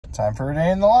time for a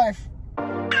day in the life.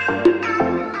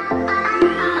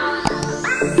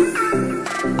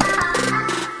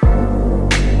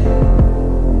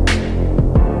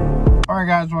 Alright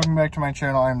guys, welcome back to my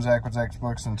channel. I'm Zach with Zacks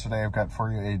Books, and today I've got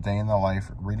for you a day in the life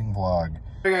reading vlog.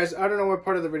 Hey guys, I don't know what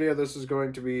part of the video this is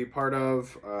going to be part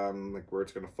of, like where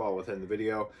it's going to fall within the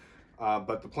video,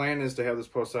 but the plan is to have this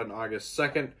posted on August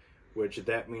 2nd, which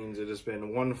that means it has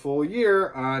been 1 full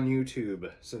year on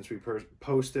YouTube since we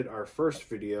posted our first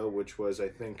video, which was, I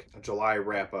think, a July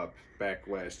wrap-up back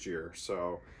last year.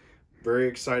 So, very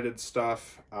excited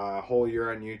stuff, whole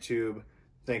year on YouTube.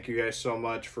 Thank you guys so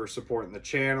much for supporting the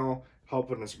channel,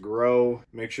 helping us grow.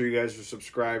 Make sure you guys are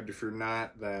subscribed. If you're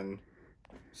not, then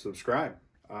subscribe.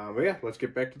 But yeah, let's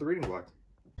get back to the reading vlog.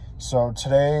 So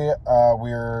today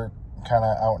we're kind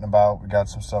of out and about. We got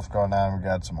some stuff going on. We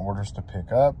got some orders to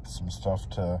pick up, some stuff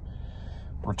to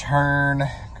return,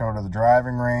 go to the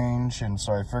driving range. And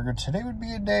so I figured today would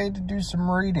be a day to do some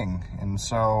reading. And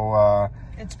so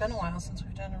it's been a while since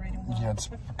we've done a reading vlog. Yeah, it's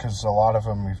because a lot of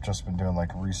them we've just been doing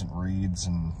like recent reads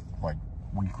and like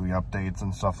weekly updates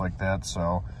and stuff like that.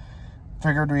 So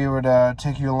figured we would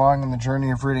take you along on the journey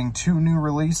of reading 2 new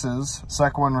releases. The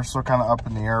second one we're still kind of up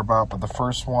in the air about, but the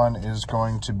first one is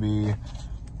going to be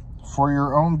For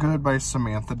Your Own Good by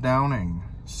Samantha Downing.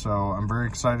 So I'm very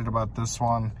excited about this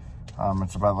one.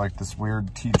 It's about like this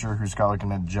weird teacher who's got like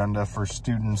an agenda for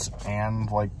students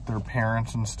and like their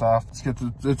parents and stuff.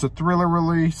 It's a thriller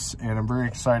release, and I'm very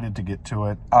excited to get to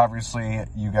it. Obviously,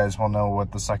 you guys will know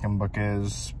what the second book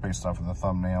is based off of the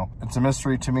thumbnail. It's a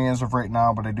mystery to me as of right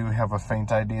now, but I do have a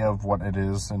faint idea of what it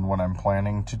is and what I'm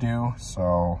planning to do.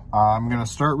 So I'm gonna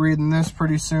start reading this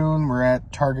pretty soon. We're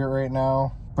at Target right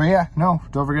now. But yeah, no,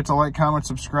 don't forget to like, comment,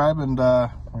 subscribe, and we're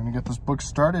going to get this book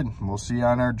started. We'll see you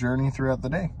on our journey throughout the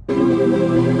day.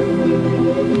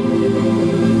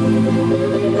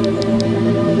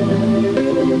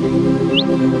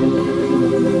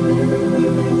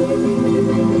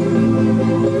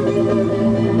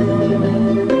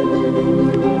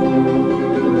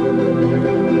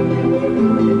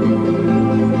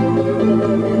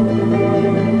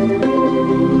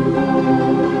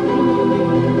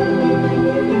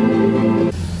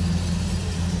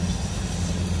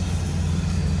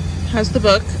 How's the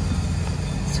book?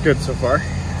 It's good so far.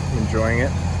 I'm enjoying it.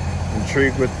 I'm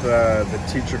intrigued with the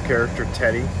teacher character,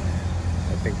 Teddy.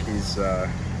 I think he's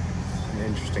an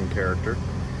interesting character.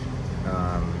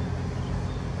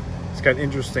 It's got an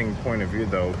interesting point of view,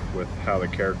 though, with how the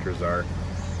characters are.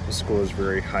 The school is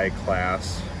very high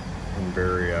class and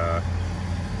very,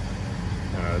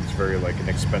 it's very like an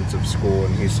expensive school,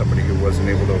 and he's somebody who wasn't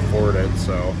able to afford it.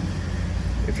 So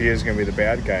if he is going to be the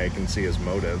bad guy, I can see his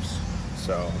motives.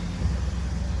 So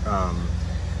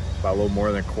about a little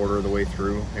more than a quarter of the way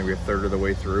through, maybe a third of the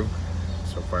way through.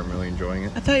 So far, I'm really enjoying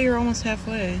it. I thought you were almost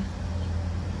halfway.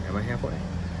 Am I halfway?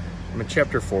 I'm at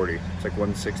chapter 40. It's like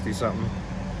 160 something.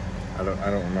 I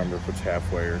don't remember if it's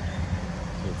halfway or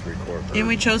 3/4. And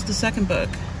we chose the second book.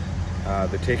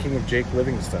 The Taking of Jake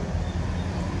Livingston.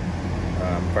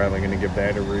 I'm finally going to give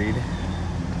that a read.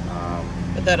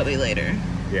 But that'll be later.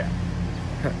 Yeah.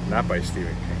 Not by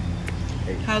Stephen King.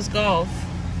 Hey. How's golf?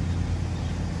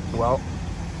 Well,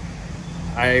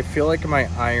 I feel like my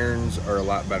irons are a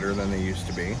lot better than they used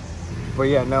to be. But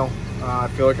yeah, no, I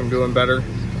feel like I'm doing better.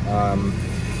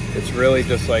 It's really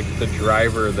just like the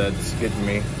driver that's getting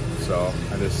me. So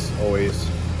I just always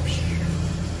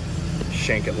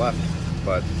shank it left.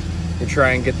 But we'll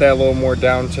try and get that a little more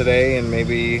down today, and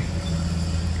maybe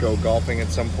go golfing at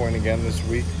some point again this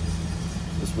week.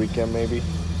 This weekend maybe.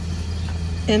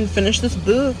 And finish this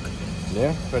book.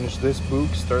 Yeah, finish this book,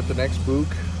 start the next book,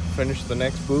 finish the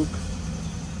next book,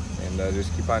 and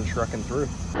just keep on trucking through.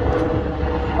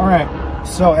 All right,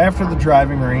 so after the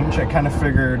driving range, I kind of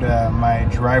figured my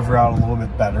drive route a little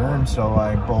bit better, and so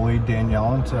I bullied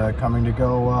Danielle into coming to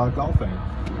go golfing.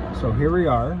 So here we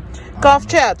are. Golf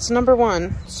chats, number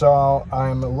 1. So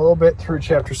I'm a little bit through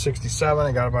chapter 67.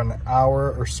 I got about an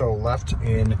hour or so left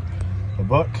in the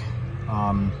book.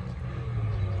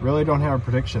 Really don't have a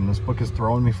prediction. This book is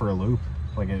throwing me for a loop.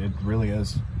 Like it really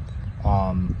is.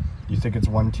 You think it's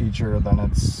one teacher, then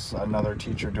it's another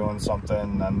teacher doing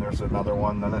something, then there's another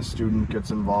one, then a student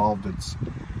gets involved.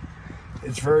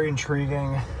 It's very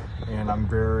intriguing, and I'm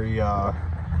very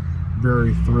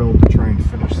very thrilled to try and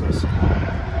finish this.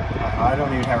 I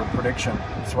don't even have a prediction.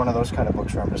 It's one of those kind of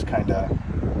books where I'm just kind of,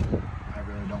 I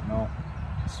really don't know.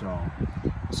 So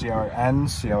see how it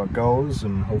ends, see how it goes,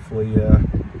 and hopefully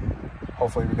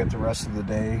we get the rest of the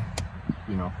day,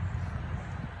 you know,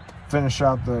 finish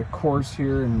out the course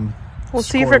here and We'll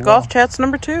see you for Golf Chats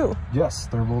number 2. Yes,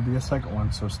 there will be a second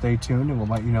one, so stay tuned and we'll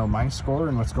let you know my score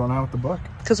and what's going on with the book.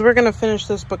 Because we're going to finish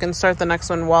this book and start the next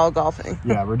one while golfing.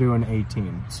 Yeah, we're doing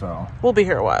 18, so... We'll be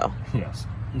here a while. Yes.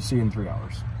 We'll see you in 3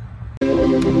 hours.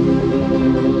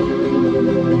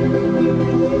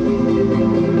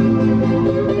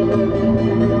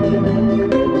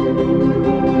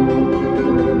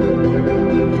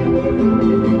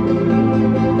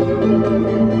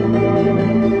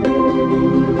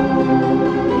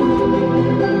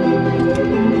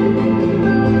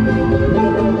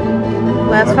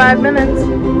 Last 5 minutes.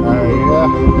 Yeah.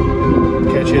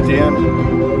 Catch you at the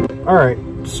end. Alright,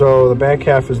 so the back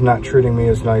half is not treating me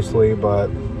as nicely, but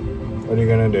what are you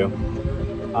gonna do?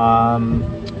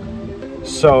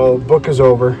 So book is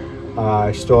over.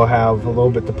 I still have a little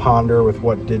bit to ponder with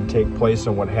what did take place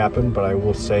and what happened, but I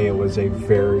will say it was a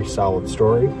very solid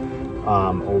story.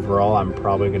 Overall, I'm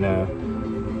probably gonna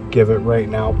give it right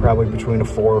now probably between a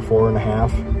 4 or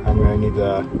 4.5. I'm gonna need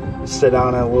to sit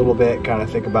on it a little bit, kind of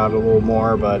think about it a little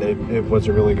more, but it was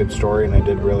a really good story and I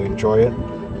did really enjoy it.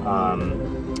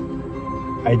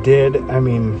 I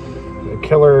mean, the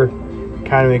killer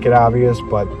kind of make it obvious,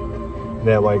 but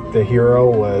that like the hero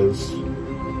was,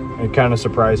 it kind of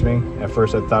surprised me. At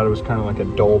first I thought it was kind of like a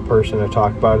dull person to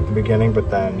talk about at the beginning,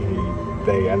 but then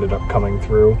they ended up coming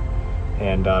through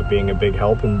and being a big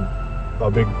help and a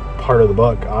big part of the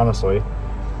book, honestly.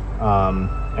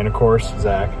 And of course,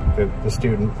 Zach, the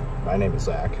student, my name is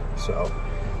Zach, so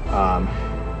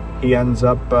he ends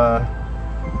up,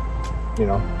 you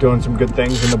know, doing some good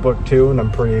things in the book too, and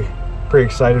I'm pretty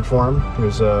excited for him. He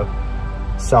was a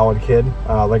solid kid.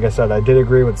 Like I said, I did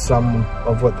agree with some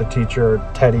of what the teacher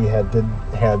Teddy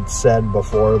had said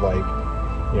before, like,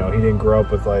 you know, he didn't grow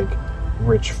up with like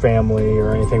rich family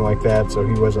or anything like that, so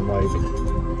he wasn't like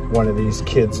one of these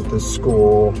kids at this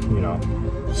school, you know.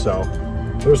 So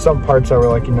there were some parts that were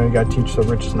like, you know, you gotta teach the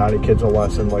rich snotty kids a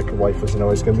lesson, like life isn't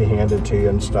always gonna be handed to you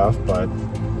and stuff, but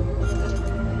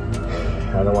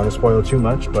I don't want to spoil too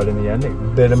much, but in the end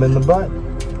it bit him in the butt.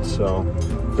 So,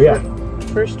 but yeah.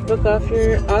 First book off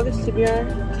your August TBR,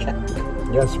 check.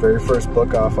 Yes, very first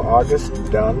book off of August,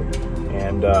 done.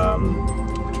 And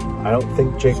I don't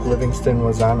think Jake Livingston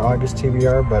was on August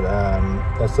TBR, but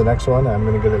that's the next one. I'm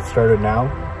gonna get it started now.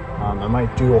 I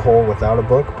might do a whole without a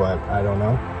book, but I don't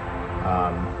know.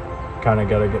 Kind of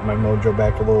got to get my mojo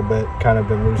back a little bit. Kind of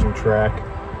been losing track.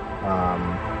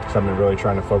 So I've been really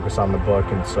trying to focus on the book,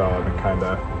 and so I've been kind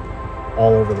of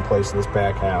all over the place this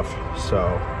back half.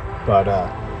 So, but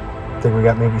I think we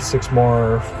got maybe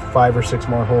 5 or 6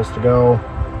 more holes to go.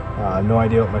 No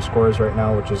idea what my score is right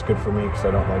now, which is good for me because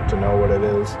I don't like to know what it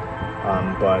is.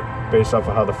 But based off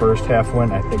of how the first half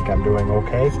went, I think I'm doing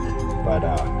okay. But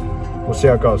we'll see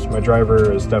how it goes. My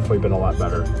driver has definitely been a lot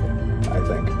better, I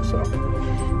think. So.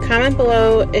 Comment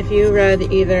below if you read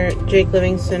either Jake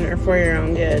Livingston or For Your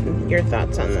Own Good, your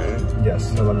thoughts on them. Yes,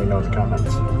 and let me know in the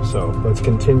comments. So let's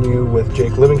continue with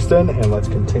Jake Livingston and let's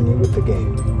continue with the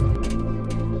game.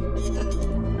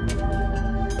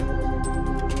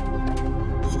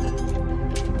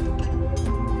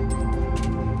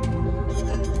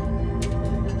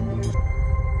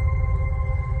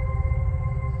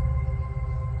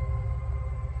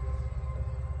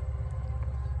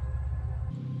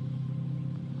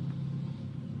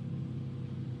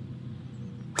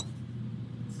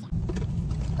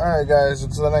 Alright guys,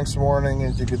 it's the next morning.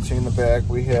 As you can see in the back,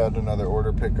 we had another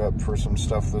order pickup for some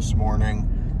stuff this morning.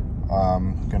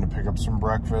 Gonna pick up some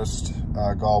breakfast.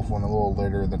 Golf went a little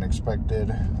later than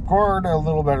expected. Scored a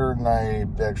little better than I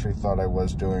actually thought I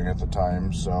was doing at the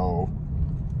time, so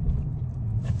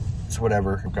it's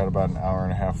whatever. I've got about an hour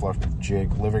and a half left with Jake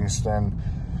Livingston.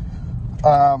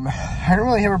 I don't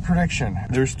really have a prediction.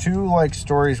 There's 2 like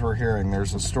stories we're hearing.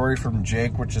 There's a story from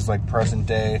Jake, which is like present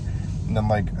day, and then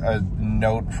like a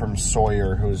note from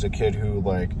Sawyer, who's a kid who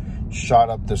like shot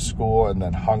up the school and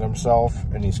then hung himself,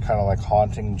 and he's kind of like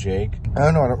haunting Jake. I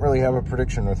don't know, I don't really have a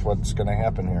prediction with what's gonna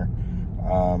happen here.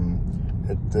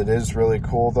 It is really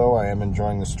cool though. I am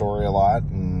enjoying the story a lot,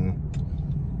 and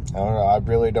I don't know, I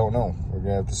really don't know. We're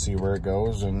gonna have to see where it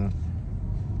goes, and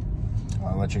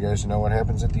I'll let you guys know what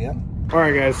happens at the end.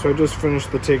 Alright guys, so I just finished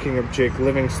the taking of Jake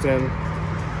Livingston.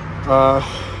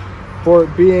 For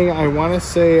it being, I want to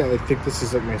say, I think this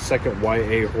is like my second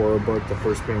YA horror book, the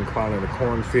first being Clown in a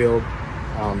Cornfield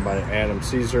by Adam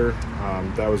Caesar.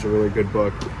 That was a really good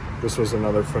book. This was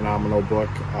another phenomenal book,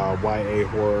 YA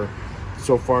horror.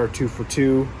 So far, 2 for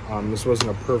 2. This wasn't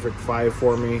a perfect 5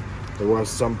 for me. There was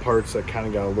some parts that kind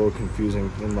of got a little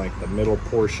confusing in like the middle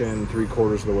portion,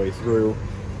 3/4 of the way through.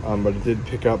 But it did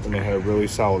pick up and it had a really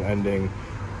solid ending.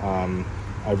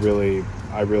 I really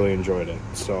I really enjoyed it.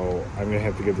 So I'm gonna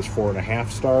have to give this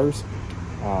 4.5 stars,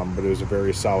 but it was a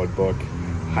very solid book.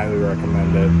 Highly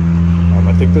recommend it.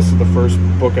 I think this is the first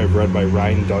book I've read by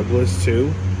Ryan Douglas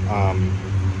too.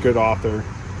 Good author.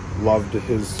 Loved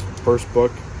his first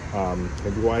book.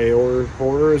 Maybe YA or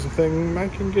horror is a thing I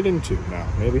can get into now,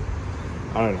 maybe.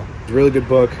 I don't know. It's a really good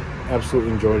book.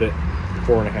 Absolutely enjoyed it.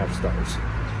 4.5 stars.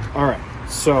 All right,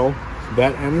 so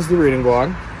that ends the reading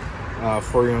vlog.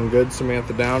 For Your Own Good,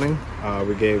 Samantha Downing.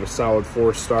 We gave a solid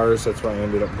 4 stars. That's what I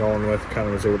ended up going with. Kind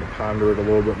of was able to ponder it a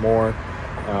little bit more.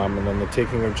 And then The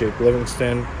Taking of Jake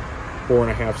Livingston,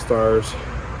 4.5 stars.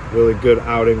 Really good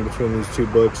outing between these two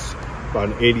books. About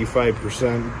an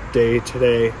 85% day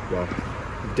today. Well,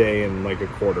 day and like a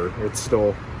quarter. It's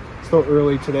still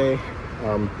early today.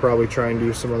 Probably try and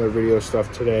do some other video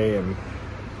stuff today, and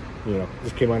you know,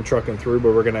 just keep on trucking through.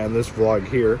 But we're gonna end this vlog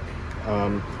here.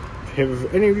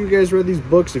 Have any of you guys read these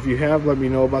books? If you have, let me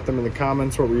know about them in the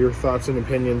comments. What were your thoughts and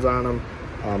opinions on them?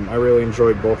 I really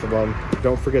enjoyed both of them.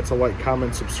 Don't forget to like,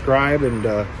 comment, subscribe, and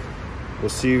we'll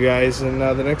see you guys in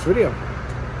the next video.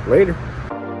 Later.